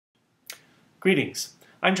Greetings.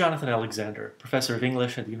 I'm Jonathan Alexander, Professor of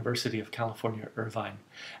English at the University of California, Irvine,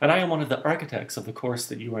 and I am one of the architects of the course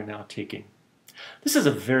that you are now taking. This is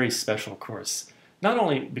a very special course, not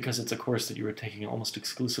only because it's a course that you are taking almost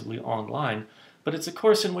exclusively online, but it's a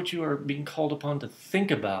course in which you are being called upon to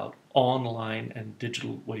think about online and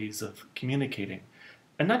digital ways of communicating.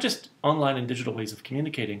 And not just online and digital ways of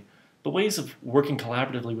communicating, but ways of working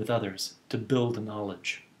collaboratively with others to build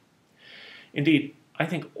knowledge. Indeed, I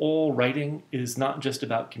think all writing is not just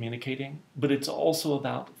about communicating, but it's also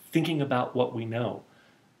about thinking about what we know,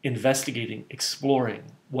 investigating, exploring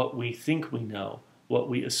what we think we know, what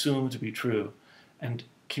we assume to be true, and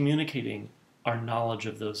communicating our knowledge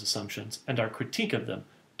of those assumptions and our critique of them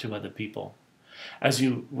to other people. As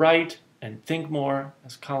you write and think more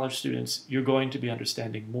as college students, you're going to be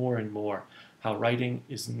understanding more and more how writing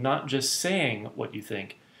is not just saying what you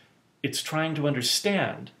think, it's trying to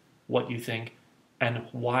understand what you think and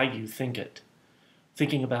why you think it.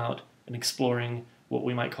 Thinking about and exploring what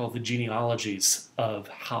we might call the genealogies of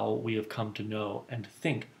how we have come to know and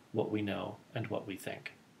think what we know and what we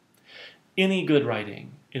think. Any good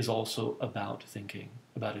writing is also about thinking,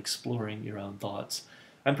 about exploring your own thoughts,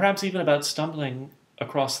 and perhaps even about stumbling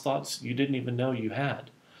across thoughts you didn't even know you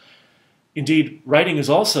had. Indeed, writing is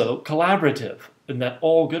also collaborative, in that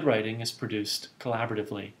all good writing is produced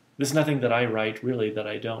collaboratively. There's nothing that I write, really, that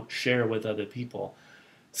I don't share with other people,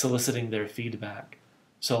 soliciting their feedback.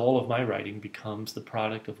 So all of my writing becomes the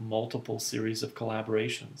product of multiple series of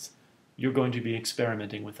collaborations. You're going to be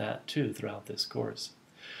experimenting with that, too, throughout this course.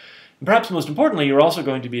 And perhaps most importantly, you're also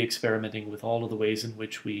going to be experimenting with all of the ways in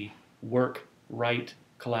which we work, write,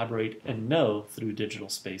 collaborate, and know through digital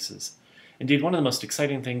spaces. Indeed, one of the most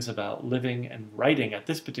exciting things about living and writing at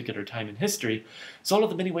this particular time in history is all of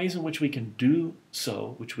the many ways in which we can do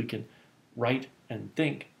so, which we can write and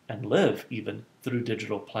think and live even through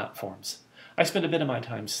digital platforms. I spend a bit of my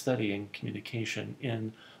time studying communication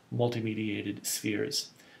in multimediated spheres,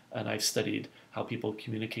 and I've studied how people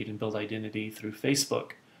communicate and build identity through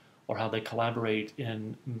Facebook, or how they collaborate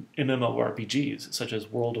in MMORPGs, such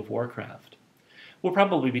as World of Warcraft. We'll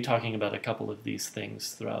probably be talking about a couple of these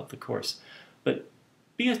things throughout the course, but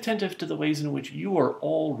be attentive to the ways in which you are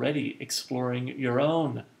already exploring your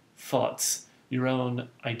own thoughts, your own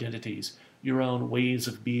identities, your own ways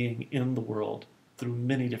of being in the world through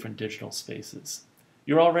many different digital spaces.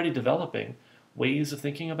 You're already developing ways of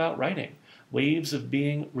thinking about writing, ways of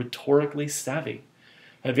being rhetorically savvy.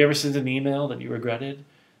 Have you ever sent an email that you regretted?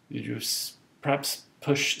 Did you perhaps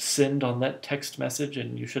push send on that text message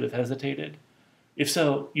and you should have hesitated? If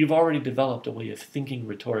so, you've already developed a way of thinking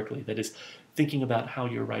rhetorically, that is, thinking about how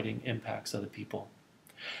your writing impacts other people.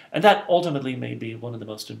 And that ultimately may be one of the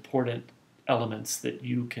most important elements that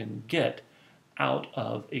you can get out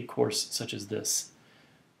of a course such as this.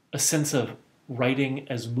 A sense of writing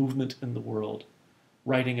as movement in the world,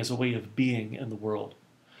 writing as a way of being in the world.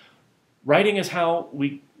 Writing is how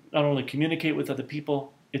we not only communicate with other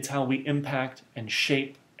people, it's how we impact and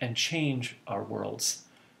shape and change our worlds.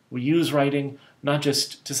 We use writing not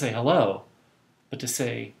just to say hello, but to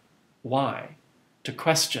say why, to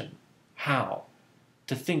question how,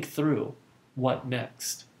 to think through what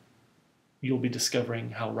next. You'll be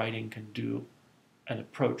discovering how writing can do and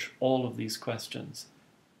approach all of these questions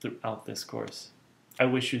throughout this course. I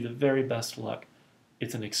wish you the very best luck.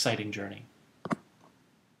 It's an exciting journey.